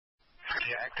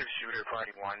active shooter, party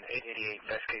 1, 888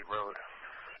 Bestgate Road.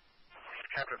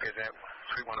 Capital Gazette,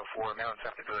 3104, male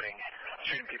inside the building.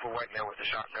 Shooting people, white male with a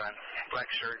shotgun. Black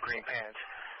shirt, green pants.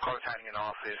 Callers hiding in the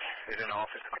office. Is in the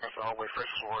office across the hallway, first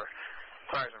floor.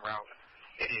 Fires en route,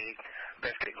 88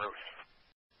 Bestgate Road.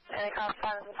 Any call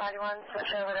spotters in party 1,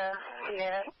 switch over to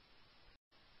Theater.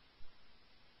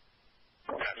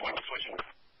 That's 1 switching.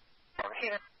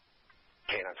 Theater.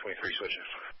 K9 23 switches.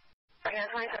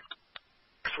 K9 23.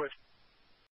 Switch.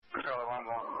 Charlie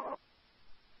 1-1.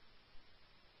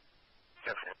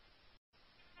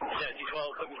 Yeah, G12,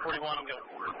 looking 41, I'm going.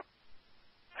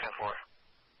 10-4.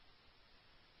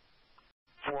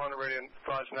 400 radio,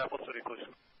 Dodge, Annapolis City, please.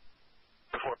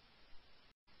 4.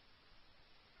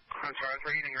 I'm sorry, it's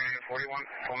reading radio 41,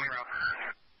 pull me around.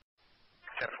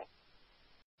 10-4.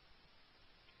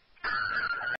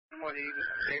 What do you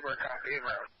neighbor copy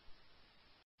around?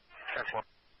 10-4.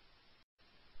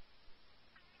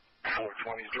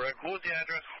 420's direct. What was the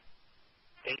address?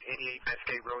 888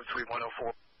 Bestgate Road,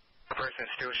 3104. The person is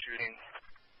still shooting.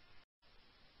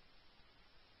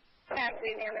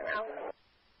 Taxi, near the round.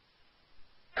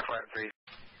 5-3.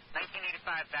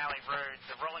 1985 Valley Road,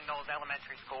 the Rolling Knolls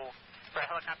Elementary School, for a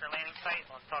helicopter landing site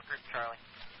on Talk Group Charlie.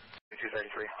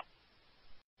 233.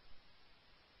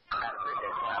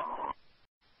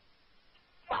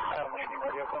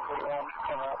 Radio 141,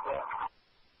 coming up there.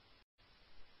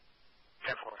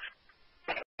 10-4.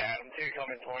 Adam 2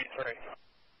 coming 23.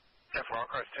 10-4, all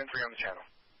cars 10-3 on the channel.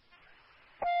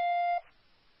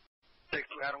 6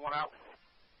 Adam 1 out.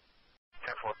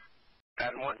 10-4.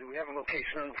 Adam 1, do we have a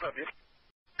location on the subject?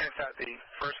 Inside the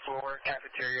first floor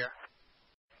cafeteria.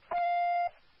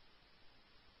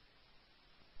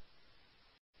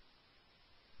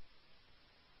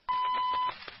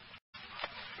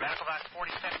 Medical box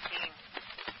 4017,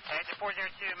 Exit 402,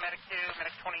 Medic 2,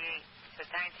 Medic 28,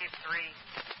 Battalion Chief 3,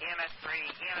 EMS 3,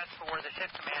 EMS 4, the ship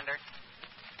commander,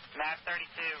 MAV 32,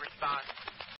 response.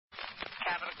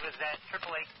 Capital Gazette,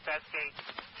 888 Bestgate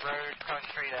Road, cross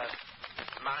street of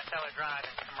Monticello Drive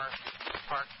and Commerce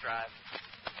Parks Drive.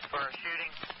 For a shooting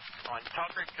on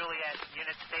Talk Group Juliet,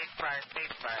 unit stage fire,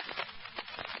 stage fire.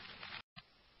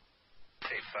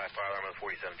 Stage 5, fire alarm on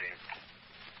 4017.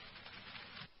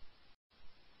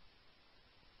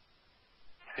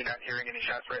 You're not hearing any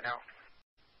shots right now?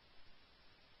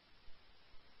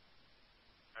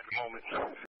 At the moment.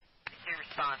 Key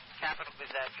response, Capital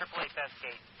Gazette, 888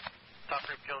 Bestgate, Talk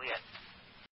Group Juliet.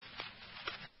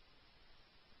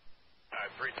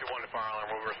 321 to fire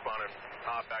alarm, we'll respond and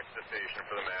hop back to the station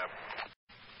for the MAV.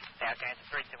 Yeah, okay, it's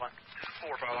 321. 4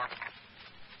 fire alarm.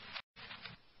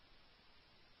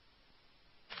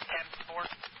 10-4.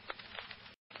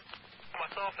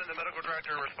 Myself and the medical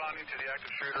director are responding to the active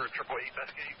shooter at 888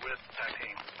 Bestgate with tag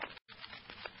team.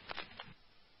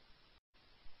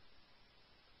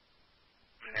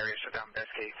 An area shut down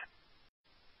Bestgate.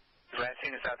 Last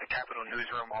seen is at the Capital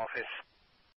newsroom office.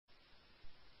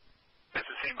 This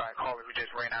was seen by a caller who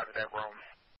just ran out of that room.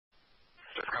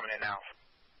 Just coming in now.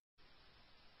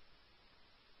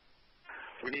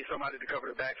 We need somebody to cover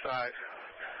the backside.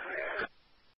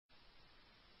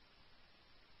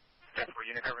 That's for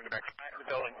unit covering the back Back of the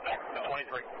building,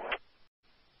 23.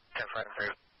 10-5 and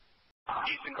 3.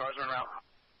 Eastern cars are en route.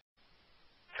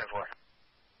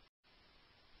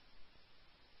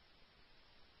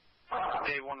 10-4.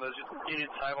 Dave, one of those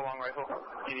units, I have a long rifle.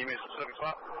 You need me a specific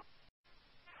spot?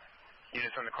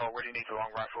 Units on the call, where do you need the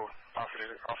long rifle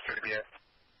officer to be at?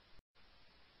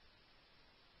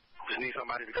 Just need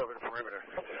somebody to cover the perimeter.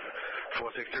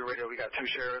 462 radio, we got 2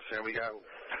 sheriffs and we got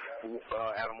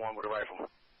Adam 1 with a rifle.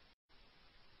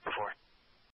 4.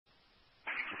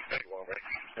 31, right?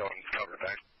 No, I'm covering it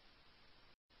back.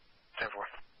 10-4.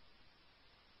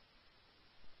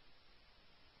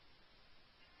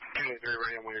 283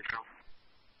 radio, when you're down.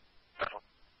 10-4.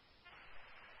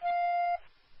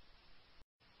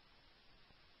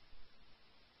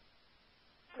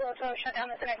 So shut down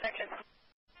this intersection.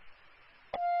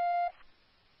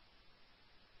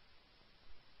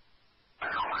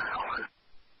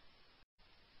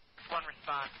 One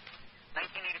response.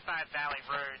 1985 Valley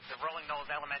Road, the Rolling Knolls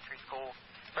Elementary School,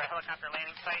 for a helicopter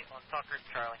landing site on Talk Group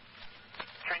Charlie.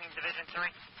 Training Division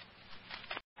 3.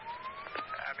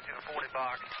 Abbey to the 40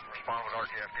 box. Respond with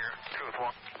RTF here. 2 with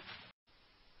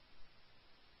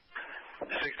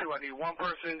 1. 6-2, I need one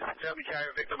person. Tell me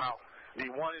carry a victim out.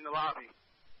 Need one in the lobby.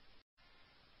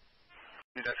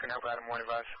 That's going to help Adam 1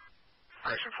 advise.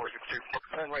 Correction 462.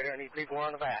 Turn right here, I need people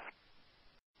on the back.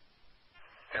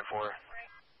 10-4.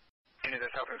 Unit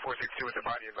that's helping 462 with the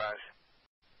body advise.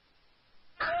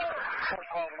 First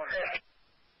call, 10-4.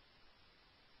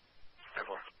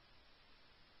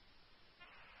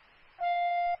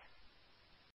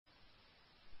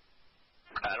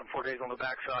 Adam 4 days on the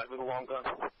backside with a long gun.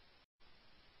 Adam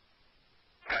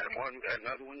 1, we got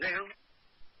another one down.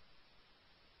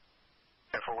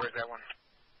 And for where's that one?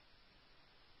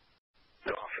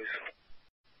 The office.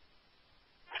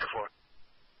 For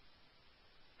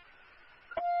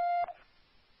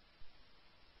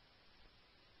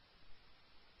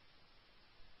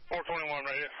 421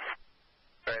 right here.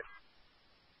 right.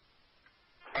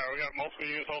 We got multiple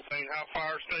units on scene, house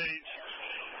fire stage,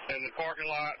 and the parking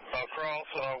lot across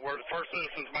where the First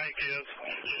Citizens Bank is,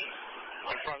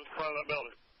 in front of that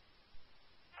building.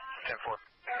 10-4.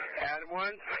 Adam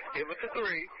 1, give us a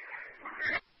 3.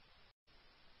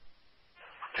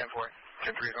 10-4.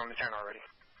 10-3 is on the 10 already.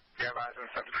 You have eyes on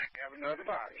the subject. We have another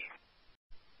body.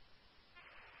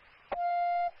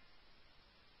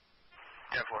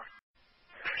 10-4.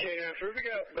 Okay, answer. We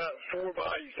got about 4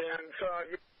 bodies down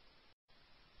inside.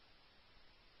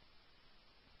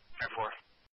 10-4.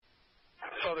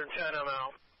 Southern 10, I'm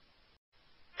out.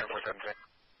 10-4-17.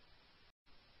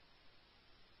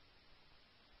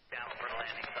 Down for the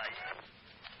landing site.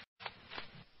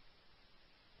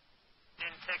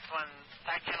 June 6 one,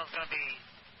 tack channel's going to be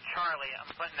Charlie.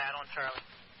 I'm putting that on Charlie.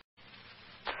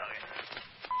 Okay.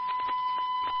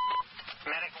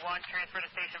 Medic 1, transfer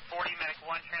to station 40. Medic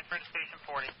 1, transfer to station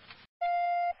 40.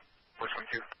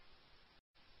 422.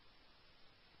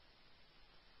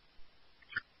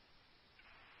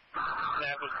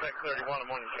 That was Tech 31 and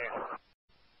 1 in camp.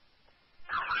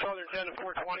 Southern 10 and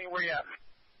 420, where you at?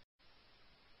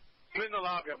 I'm in the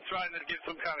lobby. I'm trying to get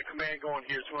some kind of command going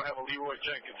here, so we'll have a Leroy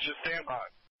Jenkins. Just stand by.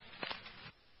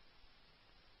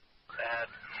 At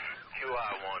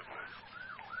QI1.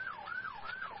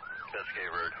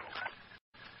 Cascade Road.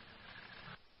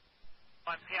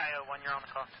 1 PIO 1, you're on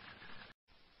the call.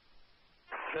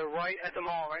 They're right at the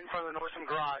mall, right in front of the Nordstrom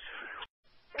garage.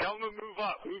 Tell them to move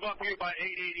up. Move up here by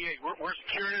 888. We're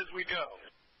secured as we go.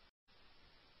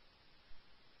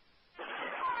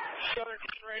 Southern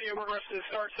Radio, we're going to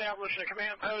start establishing a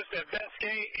command post at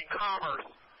Bestgate and Commerce.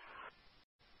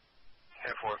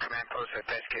 10-4. Command post at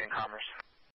Bestgate and Commerce.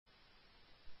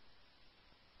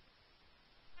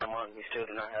 Come on, we still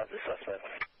do not have the suspect.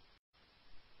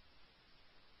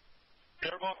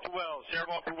 Sheriff off the wells. Sheriff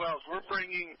off the wells. We're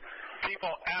bringing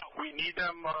people out. We need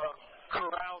them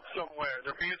corralled somewhere.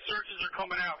 Their searches are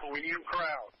coming out, but we need them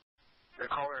corralled. They're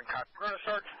calling in copy. We're going to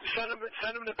start send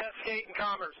them to Bestgate and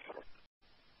Commerce.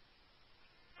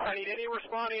 I need any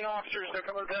responding officers to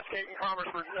come to Bestgate and Commerce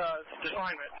for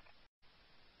assignment.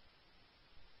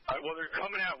 All right, well, they're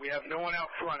coming out. We have no one out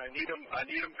front. I need them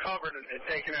covered and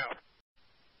taken out.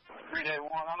 3-day 1.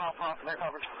 I'm out front. They're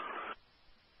covered.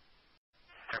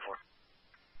 10-4.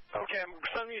 Okay, I'm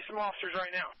sending you some officers right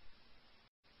now.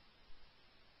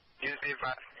 You just need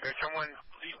there's someone.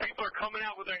 These people are coming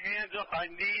out with their hands up. I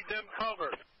need them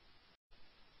covered.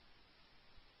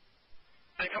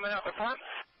 They coming out the front?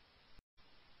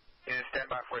 You just stand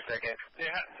by for a second.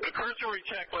 Yeah, a cursory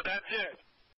check, but that's it.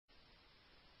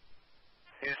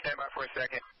 You just stand by for a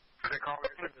second. The caller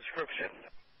is a description.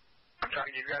 I'm trying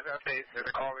to give you guys an update. There's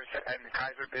a caller at the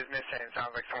Kaiser business, and it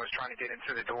sounds like someone's trying to get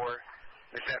into the door.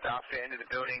 It's at the opposite end of the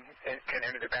building and can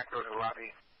enter the back door of the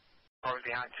lobby. Caller's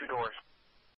behind 2 doors.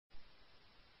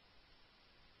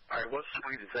 All right, what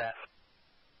suite is that?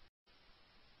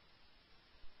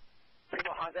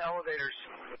 Behind the elevators.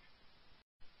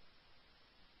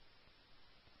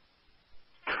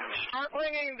 Start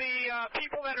bringing the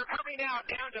people that are coming out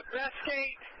down to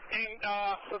Bestgate and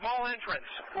the mall entrance.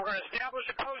 We're going to establish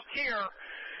a post here,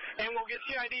 and we'll get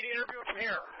CID to interview from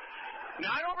here.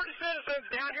 Not over to citizens,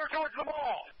 down here towards the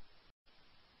mall.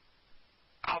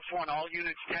 Ops 1, all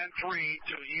units 10-3,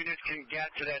 so the units can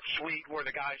get to that suite where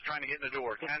the guy's trying to get in the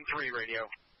door. 10-3 radio.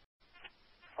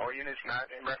 All units not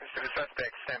in reference to the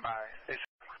suspect, stand by. It's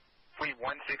suite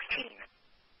 116.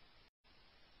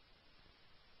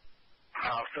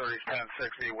 House 30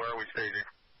 1060, where are we staging?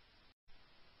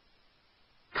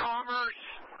 Commerce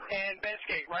and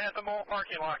Bestgate, right at the mall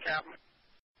parking lot, Captain.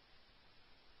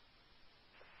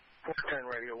 410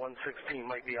 radio, 116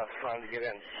 might be us trying to get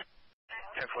in.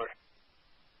 10-4.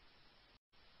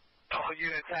 All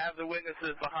units have the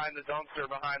witnesses behind the dumpster,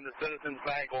 behind the Citizens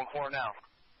Bank on Cornell.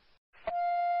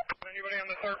 Anybody on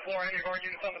the 3rd floor? Any of our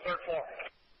units on the 3rd floor?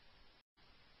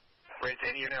 Raise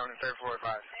any unit on the 3rd floor,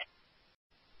 advise.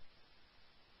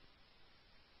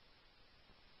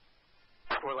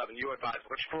 411, you advise.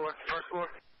 Which floor? 1st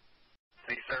floor?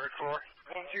 The 3rd floor.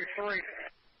 1, 2, 3.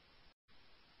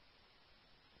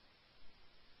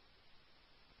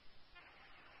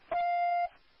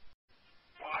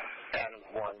 Adam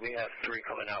 1, we have 3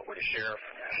 coming out with the sheriff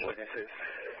witnesses.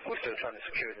 We're still trying to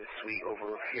secure this suite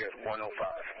over here at 105.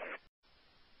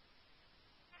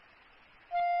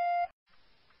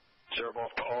 Serve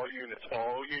off to all units.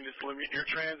 All units, limit your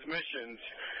transmissions.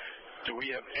 Do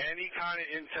we have any kind of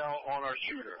intel on our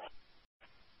shooter?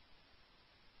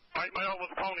 White male with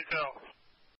a ponytail.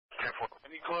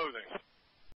 Any clothing?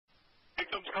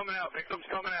 Victims coming out. Victims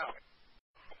coming out.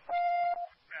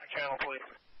 Back channel, please.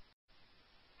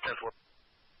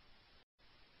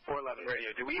 411 radio.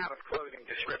 Do we have a clothing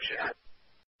description?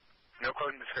 No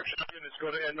clothing description. Units go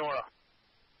to Nora.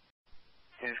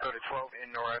 Units go to 12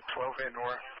 in Nora. 12 in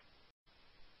Nora.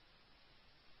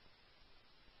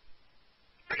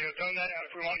 Radio, tone that out.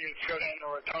 If we want you to go to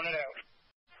Nora, tone it out.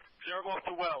 Serve off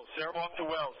to Wells. Serve off to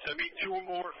Wells. Send me two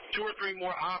or three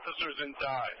more officers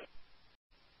inside.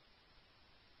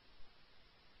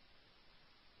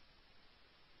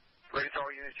 Ready to all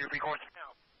units. You'll be going to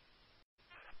now.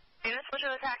 Units, switch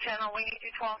to the attack channel. We need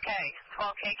you 12K.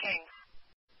 12K King.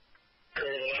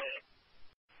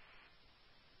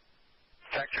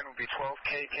 Attack channel will be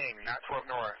 12K King, not 12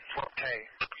 Nora. 12K.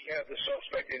 We have the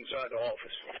suspect inside the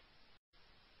office.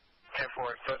 10-4,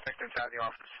 suspect inside the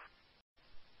office.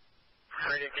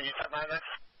 Radio, can you type that?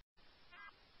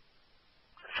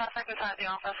 Suspect inside the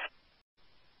office.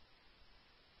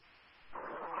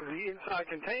 Is he inside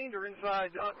contained or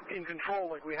inside in control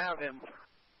like we have him?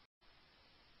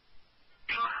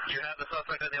 You have the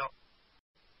suspect in the office.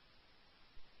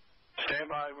 Stand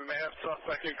by. We may have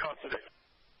suspect in custody.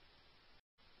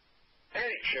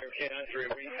 Hey, Sheriff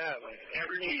K93, we have him.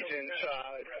 He's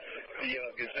inside the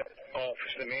Gazette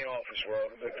office, the main office where all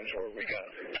the victims were. We got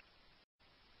him.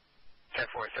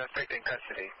 10-4, suspect in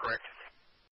custody, correct?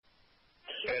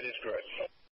 That is correct.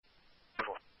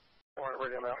 Warrant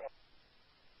radio out.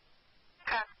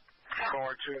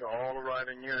 Car 2 to all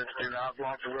arriving units, do not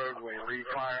block the roadway. Leave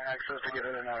fire access to get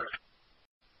in and out.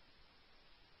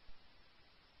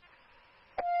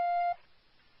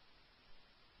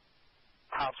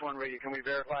 House 1 radio, can we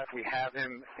verify if we have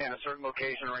him in a certain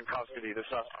location or in custody, the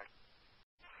suspect?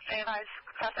 Stay advised.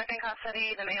 Suspect in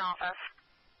custody, the main office.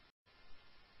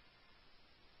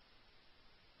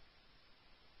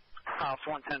 House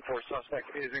 110-4,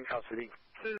 suspect is in custody.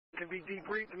 Citizen can be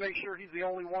debriefed to make sure he's the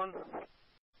only one.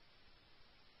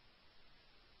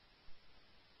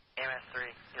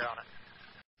 MS3, you're on it.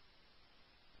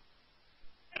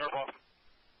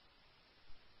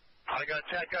 I got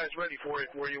attack guys ready for you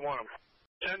where you want them.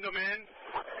 Send them in.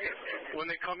 When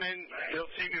they come in, they'll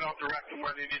see me and I'll direct them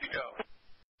where they need to go.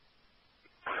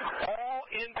 All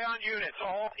inbound units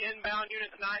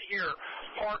not here,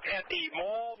 park at the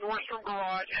mall Nordstrom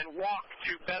garage and walk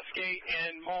to Best Gate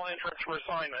and mall entrance for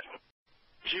assignment.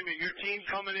 Jimmy, your team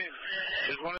coming in.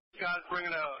 Is one of the guys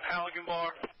bringing a Halligan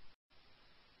bar?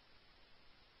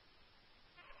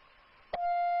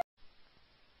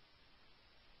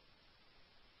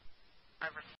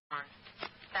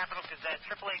 Capital Gazette,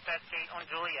 888 Best Gate on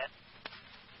Juliet.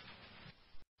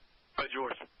 Hi,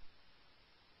 George.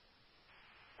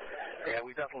 Yeah,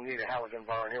 we definitely need a Halligan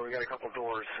bar in here. We got a couple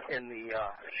doors in the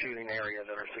shooting area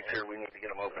that are secure. We need to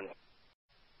get them open.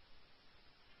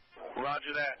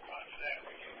 Roger that.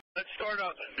 Let's start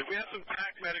up. If we have some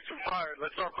pack medics required,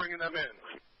 let's start bringing them in.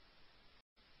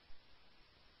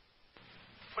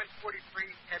 Quint 43,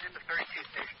 head into 32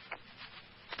 station.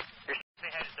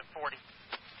 You're headed to 40.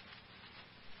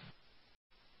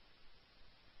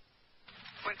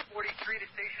 Quint 43 to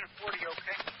station 40,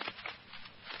 okay?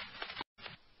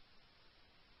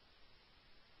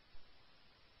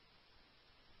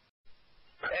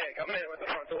 Hey, coming in with the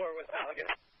front door with Halligan.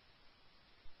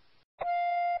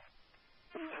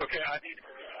 Okay, I need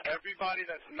everybody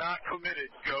that's not committed,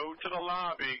 go to the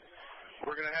lobby.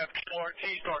 We're going to have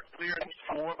QRT start clearing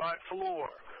floor by floor.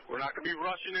 We're not going to be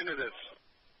rushing into this.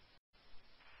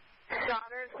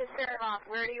 Daughters to serve off.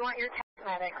 Where do you want your test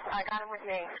medics? I got them with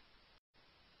me.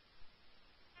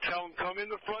 Tell them come in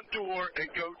the front door and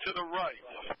go to the right.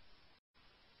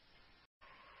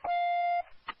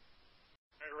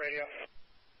 Hey, radio.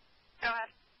 Go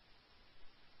ahead.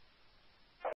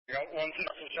 We got one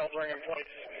citizen sheltering in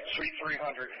place, Suite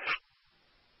 300.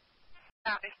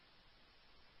 Copy.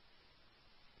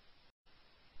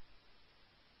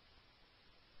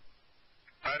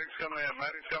 Medics coming in,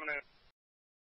 medics coming in.